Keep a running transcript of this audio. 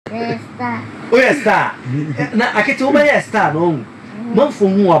Star. Oh yes, star. Na Akete Oma yes star no. Man for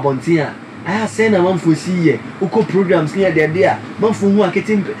who abontia. I have seen a man for see uko programs near there. Man for who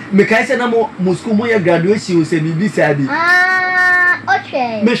Akete me kai say na mo school mo graduation say bibi sabi.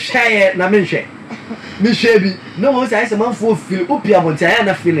 Okay. Me share na me share. Me share bi. No mo say man for feel opi abontia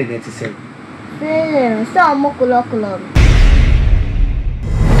na feeling it say. Feeling so mo kulo.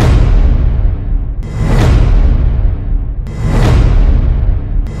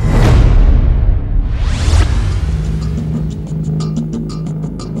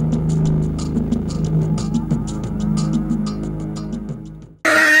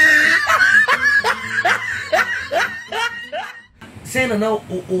 Saying now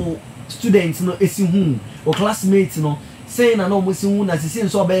students no esi hu or classmates no saying na no mo si hu na say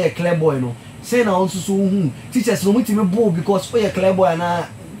so be a clear boy no saying na also so hu teachers no mutimi bo because we a clear boy na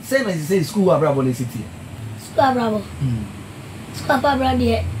saying na say school abrabo na city school abrabo school abrabo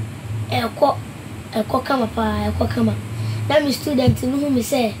de eko kama na me student no hu me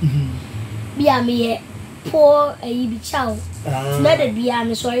say bia me poor ayi bi chow na de bia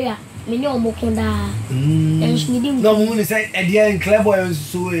me sorry a many omokonda no mo say e dey clear boy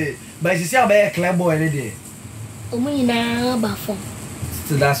so but you say about clear boy any day omuna ba form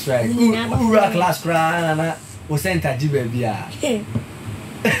so that's right who class cry na o center ji ba bia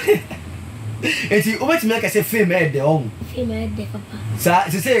eti o bet me ka say fame e dey on papa sa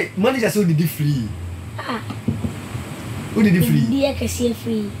say manager so did free who did free dia ka say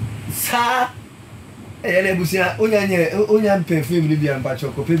free sa ele busia onya mpe film ni bia mpa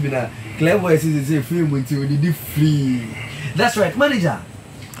choko pe bi na clever say film until we did free. That's right, manager.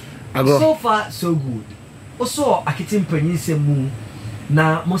 So far so good. Also Akete Mpaninsem mu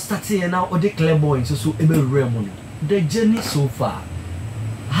na mo start here now o de clever so ebe remo. The journey so far.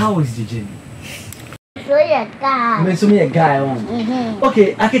 How is the journey? So you guy. Me so me a guy on.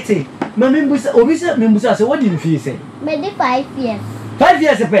 Okay, Akete. Me membusa obisa membusa say what do you feel say? Me dey 5 years. 5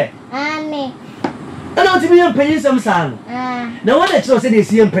 years pe? Ani. I don't think Mpaninsem san. Now what I say they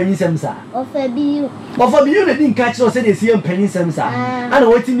see Mpaninsem sa. Of a beyou. Of a beyou they didn't catch us say they see Mpaninsem sa. I know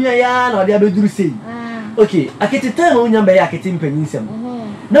what me ya na they do say. Okay, Akete time on yamba ya Akete Mpaninsem.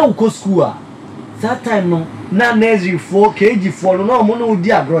 Now we go school ah. That time no na nursery 4 KG4 no mo no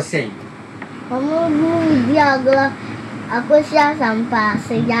di agro say. Omo di agro akosia sampa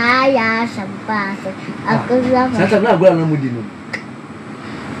se ya sampa se akosia. Sasa na agro na mo di no.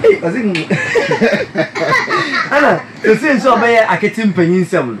 Hey, I think Anna, you say so by Akete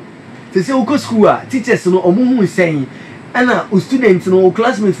Mpaninsem. They say uko school ah, teachers no omo hu say. Anna, students no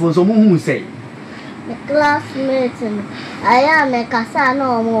classmates for so omo hu say. The classmates aya me kasa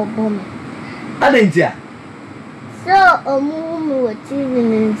no omo bom. Adentia. So omo mu TV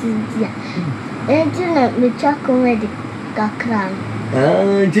nintia. Enti na me cha comedy kakran.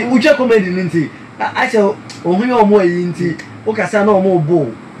 Nti ucha comedy ninti. Acha ohu yo omo yi nti. O kasa na omo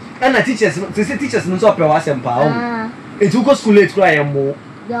bo. And the teachers, they say teachers no so prewa sempa. It go school late cry mo.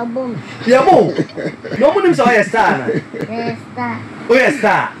 Ya bom. No mo nim so ya star na. Star. Oh ya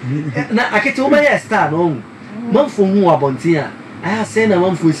star. Na Akete Oma ya star no. Man for hu abontia. I have seen na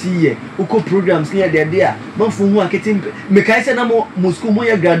man for see here. Uko programs near there. Man for hu Akete me kai say na mo school mo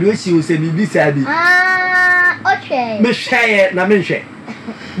ya graduation say bibi sabi. Okay. Me share na me share.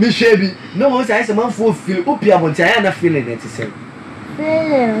 Me share bi. No mo say man for feel opi abontia na feeling it say.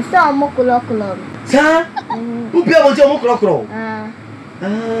 Feeling so mo kulo. Sa? Opi abontia mo kulo.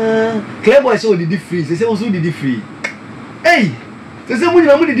 Clever boy so did free. They say also did free. Hey! They say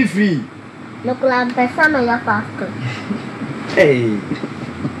mo did free. No kulo persona ya fast. Hey.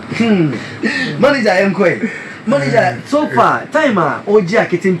 Manager enquire. Manager so far time oji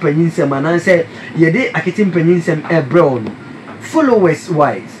Akete Mpaninsem and say ye dey Akete Mpaninsem e brown followers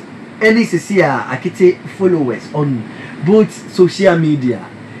wise. Any see Akete followers on both social media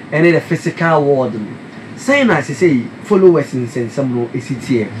and the physical world. Saying as I say followers in some no is it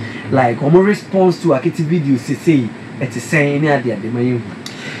here. Like response to Akete videos say it is saying near the mayu.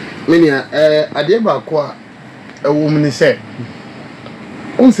 Mania adeba kwa a woman say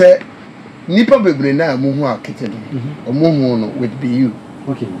unse nipa bebre na mu hu Akete no omo no with beyou.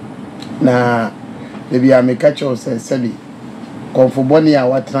 Okay. Na maybe I make catch us say komfo boni a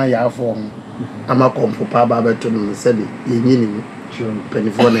watran ya afo ho ama komfo pa ba beto no say ye nyini mu Sure.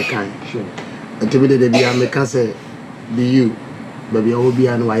 penifo ne kan Sure. Ntimi de bia me ka say beyou baby obi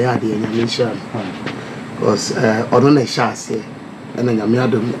an wa ya de nyame sha because ono na sha say na nyame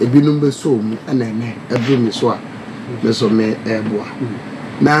adom ebinum be so mu na ene ebru mi so a me so me eboa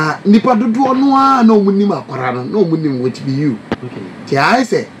na nipa dodo no a na omunim akwara no na omunim what beyou. Okay. Ti I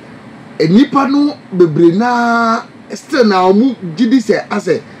say nipa no bebre na still na omu gidi say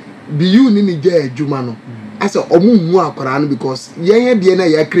ase beyou ni ni je adwuma no as omu mu akwara no because yen de na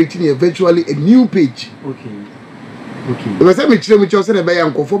ya creating virtually a new page. Okay. Because me chire me chose na be ya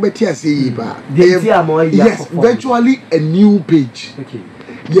nkofo beti ase yi ba. Yes, virtually a new page. Okay.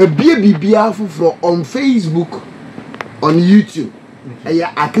 Ya bibia foforo on Facebook, on YouTube.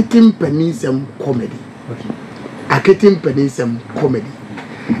 Aya Akete Mpaninsem comedy. Okay. Akete Mpaninsem comedy.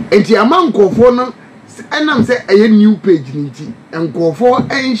 Enti amankofo no enam say a new page nti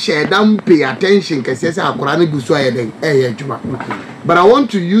nkofo en share them pay attention kese say akora na gusu ayeden adwuma. But I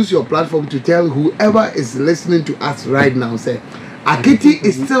want to use your platform to tell whoever is listening to us right now say Akete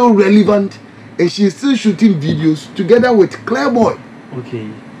is still relevant and she's still shooting videos together with Clearboy. Okay.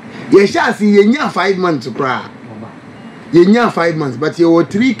 You shall see yenya 5 months cry. Yenya 5 months but you were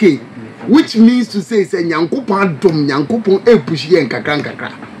 3K, which means to say nyankopon dom nyankopon e push yen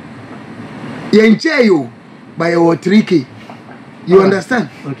kakra. Yenche yo by your 3K. You understand?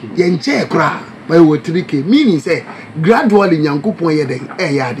 Okay. Yenche cry by your 3K. Meaning say gradually nyankopon ye den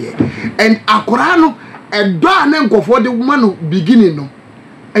e ya de. And akora no e do anen kofo de woman beginning no.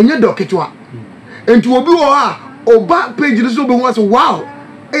 Enye doketwa. Enti obi wo ha oba page so be ho so wow.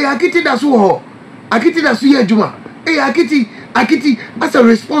 Akete da so ho. Akete da so ye adwuma. Akete as a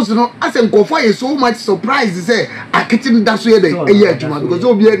response no as a nkofo is so much surprised say Akete da so ye den adwuma because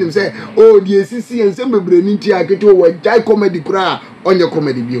obi hear him say oh the CC and some bebre ni ti Akete wo jai comedy kura onye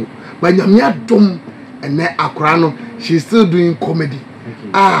comedy bio but nyamia dom and na akora no she's still doing comedy.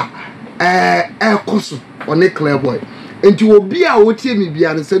 Okay. Koso on a Clearboy enti obi a wotie me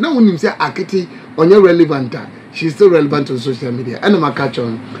bia no say na wonim say Akete onye relevant. She's still relevant on social media. And I'm catch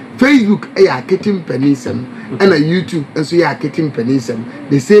on Facebook, Akete Mpaninsem, and on YouTube, and so Akete Mpaninsem.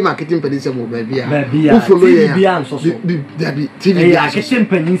 The same Akete Mpaninsem will be who follow TV. Akete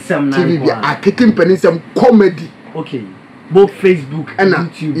Mpaninsem, Akete Mpaninsem comedy. Okay, both Facebook and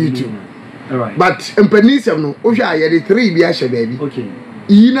YouTube. All right. But Mpaninsem no, Osha the 3 be a baby. Okay.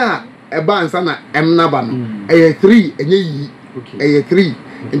 Ina a bansana emnabano. A 3 and ye. Okay. A 3.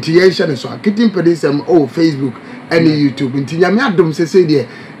 Nti yenhye so Akete Mpaninsem Facebook and YouTube nti nyame adom say there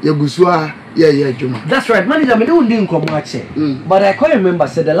yagusua ye adwuma. That's right. Manager me don't didn't come ache. But I can't remember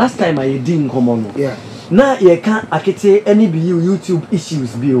say the last time I didn't come on. Yeah. Na ye can Akete any beyou YouTube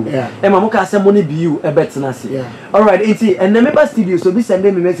issues bio. Yeah. E mamuka say money beyou e betena se. Yeah. All right, enti and member studio so be send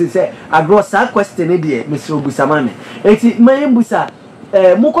me message say agro sa question e dey Mr. Obusamame. Enti my busa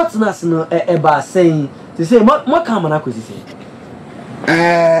mukotena se no e ba saying to say mo come na kwesi say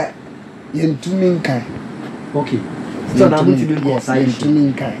Yentuminkai. Okay. So now we will go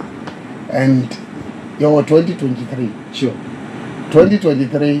Yentuminkai. And you're 2023. Sure.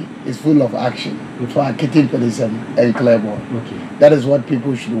 2023 is full of action for Akete Mpaninsem and Clearboy. Okay. That is what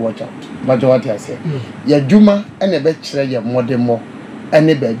people should watch out. But what I say, ya Juma and a betray ya more than more, and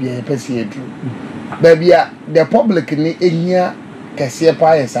a baby a person true. Baby, the public in here can see a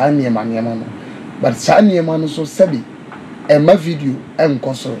pie as I near Maniamano. But Sanya Mano so sabi. Emma video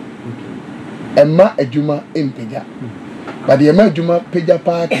enkoso Emma adwuma empeja but the Emma adwuma peja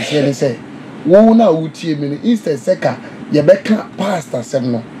part say say wo na wutie me instead seka ye beka pastor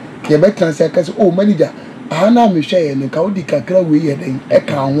sem no ke beka say ka oh manager ana me hwe ye nka odi kakra we ye den e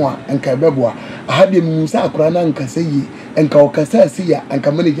ka ho a nka beboa aha de mu sa akora na nka say yi nka o kasa asiya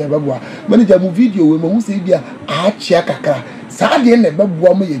nka manager beboa manager mu video we mu say bia a chia kakra sa de na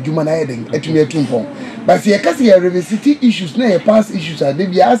beboa mo ye adwuma na ye den atumi atumpon. But see, because you university issues, no past issues are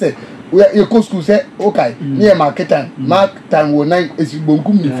there. I say, you go school say, okay, near market time, mark time 9 is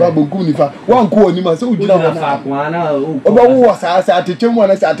bonkum nifa. One go on him, so you know, about who was I at the time when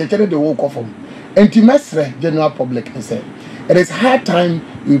I said, the walk off him. And to mestre general public, I said, it is hard time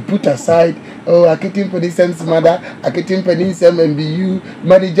you put aside, oh, Akete Mpaninsem mother, Akete Mpaninsem and beyou,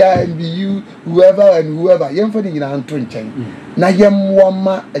 manager and beyou, whoever, young for the Antwenchen. Na yem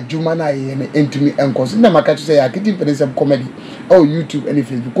wama a jumana into me and consider my catch say Akete Mpaninsem comedy, oh, YouTube and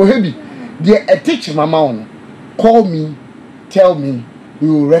Facebook. Go heavy. Dear, a teach my mom, call me, tell me, we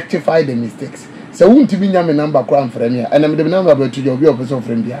will rectify the mistakes. So, won't be a number crown friend here, and I'm the number to your person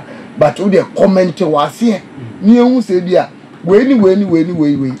friend here. But all the comment was here, near say, dear. Way,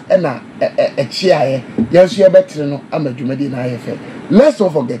 and a chair, yes, you are better. No, I'm a Jumadi in IFL. Let's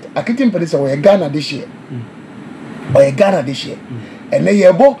not forget, Akete Mpaninsem or a Ghana this year, and they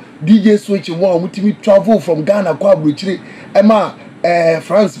have DJ switch one with me travel from Ghana, Kwabruchri, Emma,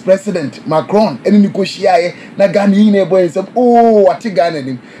 France President Macron, and negotiate, na Ghana boy, and some oh, what you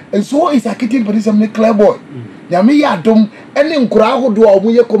Ghana, and so is Akete Mpaninsem Clearboy. Yami Adam, and then crowd do a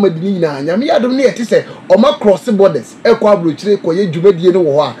weird comedy. Yami Adam near to say, or my cross the borders, a quabruchre, Koye Jubedi no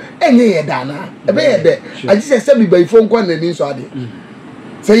wa, and ye dana, a bear there. I just said me by phone one and inside.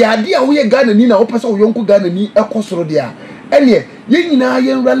 Say ya dia we Ghana ni na wo pese wo yonko Ghana ni ekosoro dia. Ene ye nyina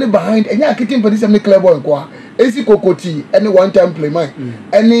ye rally behind enya Akete Mpaninsem ne Clearboy nko a. Esi Kokoti any one time play man.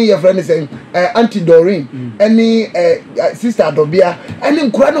 Any your friend is saying Auntie Doreen, any sister Adobia, any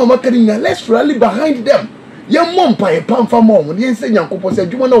nkura na o makari nya let's rally behind them. Ye mom pa e pam fa mom ye nse Nyankopon se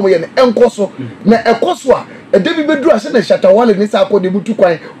dwuma na wo ye ne enkoso na ekoso a edebi beduru ase na shatawale ni sa akode butu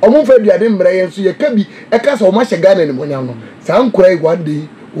kwan omumfa duade mbre ye nso ye kabi e ka so o ma shegana ni monya no sa nkura one day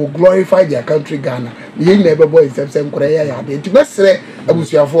will glorify their country Ghana ye nyina ebe boy nsem nkura ya ya de nti mesre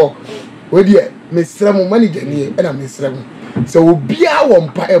abusuafo we de mesre mo manager ni e na mesre mo so obia wo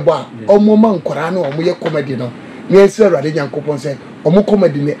mpa ebo a omoma nkura na omo ye comedy no ni ese Awurade Nyankopon se omo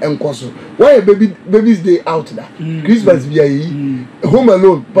comedy ne enkoso why baby's day out da Christmas bia yi home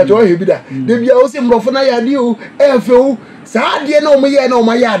alone but why he be da de bia o se mrofo na yade o efe o saa de na omo ye na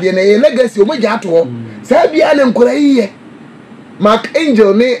omo yade na legacy omo ja to saa bia na nkura yi Mark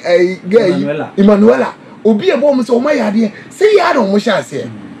Angel ne guy Emmanuela obi e bo mo se omo yade se ya na omo sha ase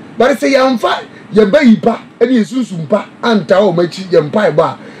but se ya mfa ye bayi pa e de sunsunpa anta o machi ye mpa e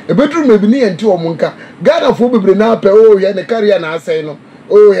ba e bedru mebi ne enti o munka Ghana fo bebre na pe o ye ne career na asai no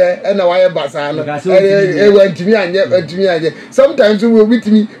o ye e na waye basa no e wantimi anye sometimes we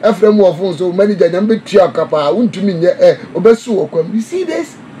bitimi afrem wo fon so manager nyam betua kapa untumi nye obesu okwam you see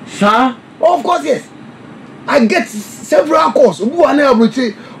this sir of course yes I get several calls obu wana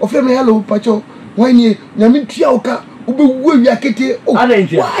abroche ofrem hello pacho wani nyam tua oka obewu wi Akete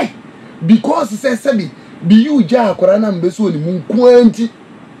why because say sabi beyou ja akora na mbeso ni munkwanti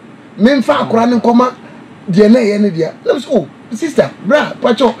memfa akora ne nkoma de na ye ne dia na so sister bra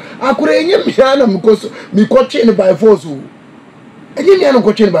pacho akora enye mia na mkoso mikotwe ne by force o enye mia na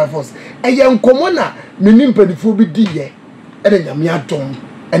kotwe ne by force eye nkomo na meni mpadifo bi di ye ene nyame adom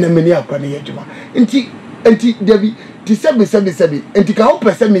ene meni akora ne ye djuma enti debi ti sebi enti ka ho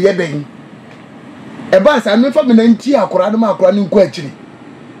pese me ye den e ba sa me fa me na nti akora ne ma akora ne nko akiri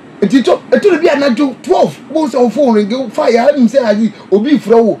enti to eturu bi anajo 12 bo so phone ring fire him say aji obi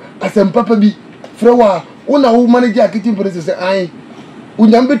frawo asem papa bi frawo una wo manager Akete Mpaninsem say ai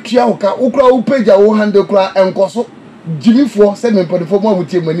unyam betua wo ka wo kra wo page wo handle kra enkoso jimifo se me podifo mo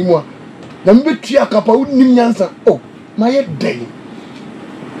amutie manimu a na me betua kapa unim nyansa oh my day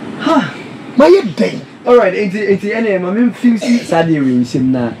ha my day all right enti ene ma me feel si sade we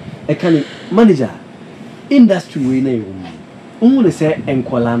nsem na e kan manager industry we na yo we say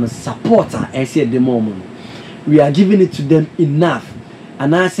enkola no supporter I say the moment we are giving it to them enough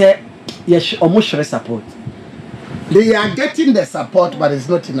and I say yes almost sure support they are getting the support but it's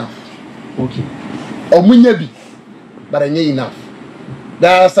not enough okay omunya bi but ain't enough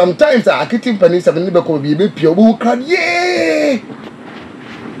there are sometimes Akete Mpaninsem ni be ko bi be pio bu crowd yeah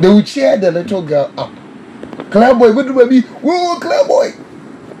they will cheer the little girl up Clearboy we do baby woo Clearboy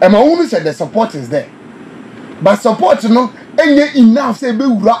and my woman said the support is there but support no enye enough say be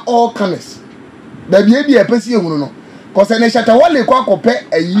wura all comers da bia bia pese ehunu no cause na Shatawale kwa kope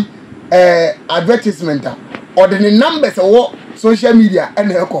ayi advertisement or the numbers or social media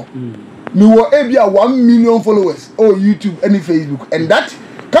and eko me wo ebia 1 million followers on YouTube and Facebook and that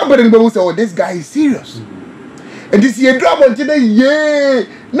company be say oh this guy is serious and this year drop on today yeah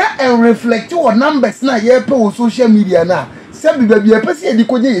na and reflect your numbers na ye pe on social media na say bia bia pese e di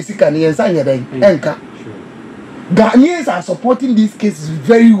konye yesika na yensa nyeden enka Ghanaians are supporting these cases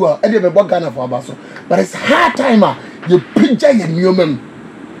very well. And they be Ghana for Abaso. But it's hard time you picture your new mem.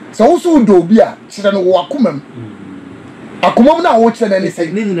 So also do be a children who akumem. Akumem na watch and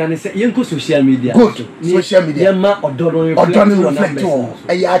anything. Nini say yenko social media. Good social media. Yema odono reflect on.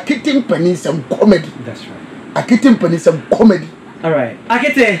 Akete Mpaninsem comedy. That's right. Akete Mpaninsem comedy. All right.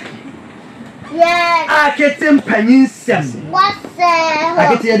 Akete. Yes. Akete Mpaninsem. What's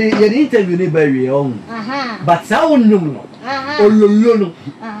Akete ye interview ni bury on. But sa onum no. Ololo no.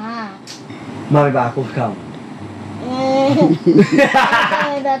 Mami ba ko ka.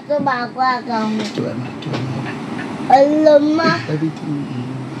 That's so bad. Aloma.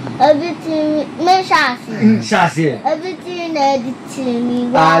 Everything me shasi. Shasi. Everything editing me.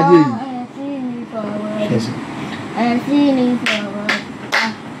 And feeling forward.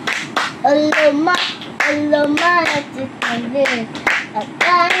 Aloma, I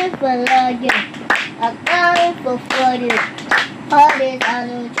can't for lodging, I can't for flooding. All this I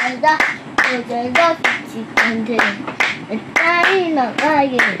know treasure, so treasure 50 content. It's dying of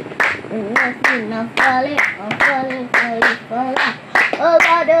lying, nothing I'm falling.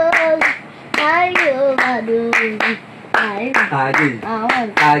 Overdose, I overdose. I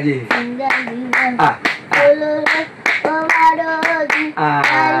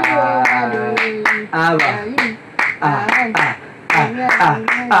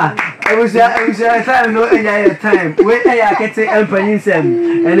I was time no time. Wait, I can say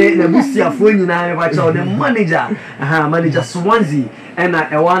Mpaninsem and the Busia phone now watch all the manager, manager Swansea and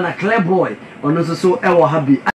I want a clear boy or not so happy.